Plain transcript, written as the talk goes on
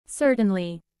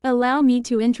Certainly. Allow me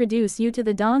to introduce you to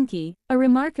the donkey, a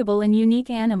remarkable and unique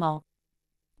animal.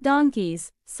 Donkeys,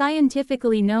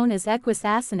 scientifically known as Equus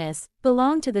asinus,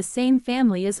 belong to the same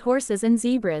family as horses and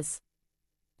zebras.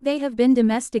 They have been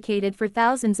domesticated for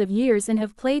thousands of years and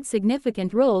have played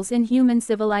significant roles in human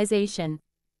civilization.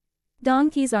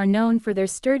 Donkeys are known for their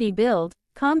sturdy build,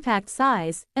 compact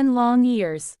size, and long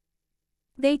ears.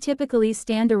 They typically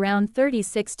stand around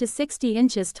 36 to 60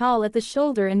 inches tall at the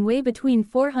shoulder and weigh between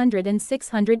 400 and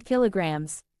 600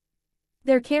 kilograms.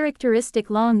 Their characteristic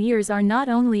long ears are not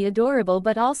only adorable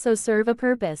but also serve a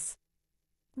purpose.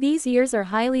 These ears are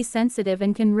highly sensitive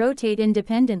and can rotate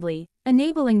independently,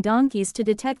 enabling donkeys to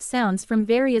detect sounds from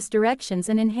various directions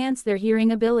and enhance their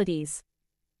hearing abilities.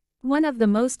 One of the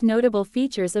most notable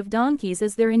features of donkeys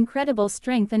is their incredible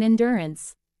strength and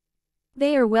endurance.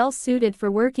 They are well suited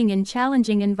for working in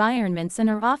challenging environments and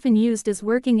are often used as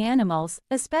working animals,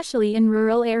 especially in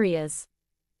rural areas.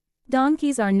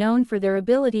 Donkeys are known for their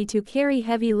ability to carry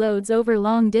heavy loads over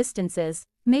long distances,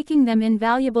 making them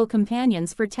invaluable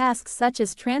companions for tasks such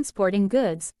as transporting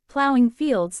goods, plowing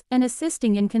fields, and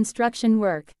assisting in construction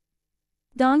work.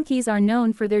 Donkeys are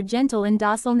known for their gentle and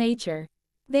docile nature.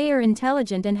 They are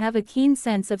intelligent and have a keen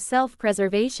sense of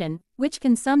self-preservation, which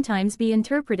can sometimes be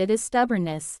interpreted as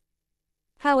stubbornness.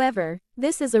 However,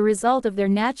 this is a result of their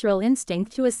natural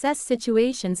instinct to assess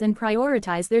situations and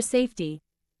prioritize their safety.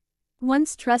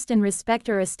 Once trust and respect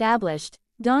are established,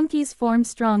 donkeys form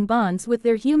strong bonds with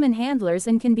their human handlers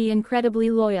and can be incredibly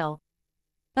loyal.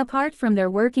 Apart from their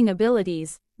working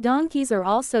abilities, donkeys are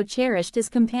also cherished as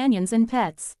companions and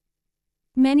pets.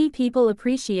 Many people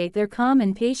appreciate their calm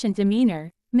and patient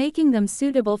demeanor, making them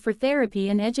suitable for therapy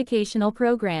and educational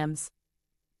programs.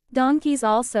 Donkeys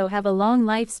also have a long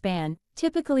lifespan,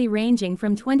 typically ranging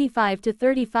from 25 to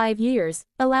 35 years,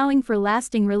 allowing for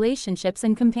lasting relationships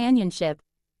and companionship.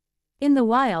 In the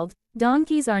wild,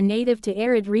 donkeys are native to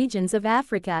arid regions of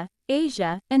Africa,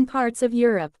 Asia, and parts of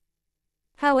Europe.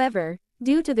 However,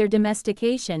 due to their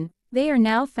domestication, they are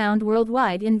now found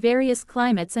worldwide in various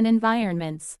climates and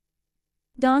environments.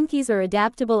 Donkeys are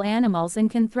adaptable animals and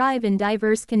can thrive in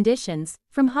diverse conditions,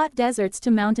 from hot deserts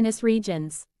to mountainous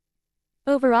regions.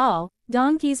 Overall,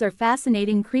 donkeys are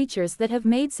fascinating creatures that have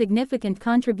made significant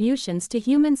contributions to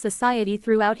human society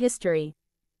throughout history.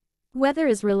 Whether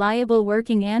as reliable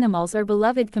working animals or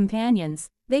beloved companions,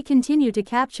 they continue to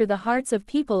capture the hearts of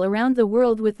people around the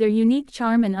world with their unique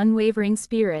charm and unwavering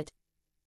spirit.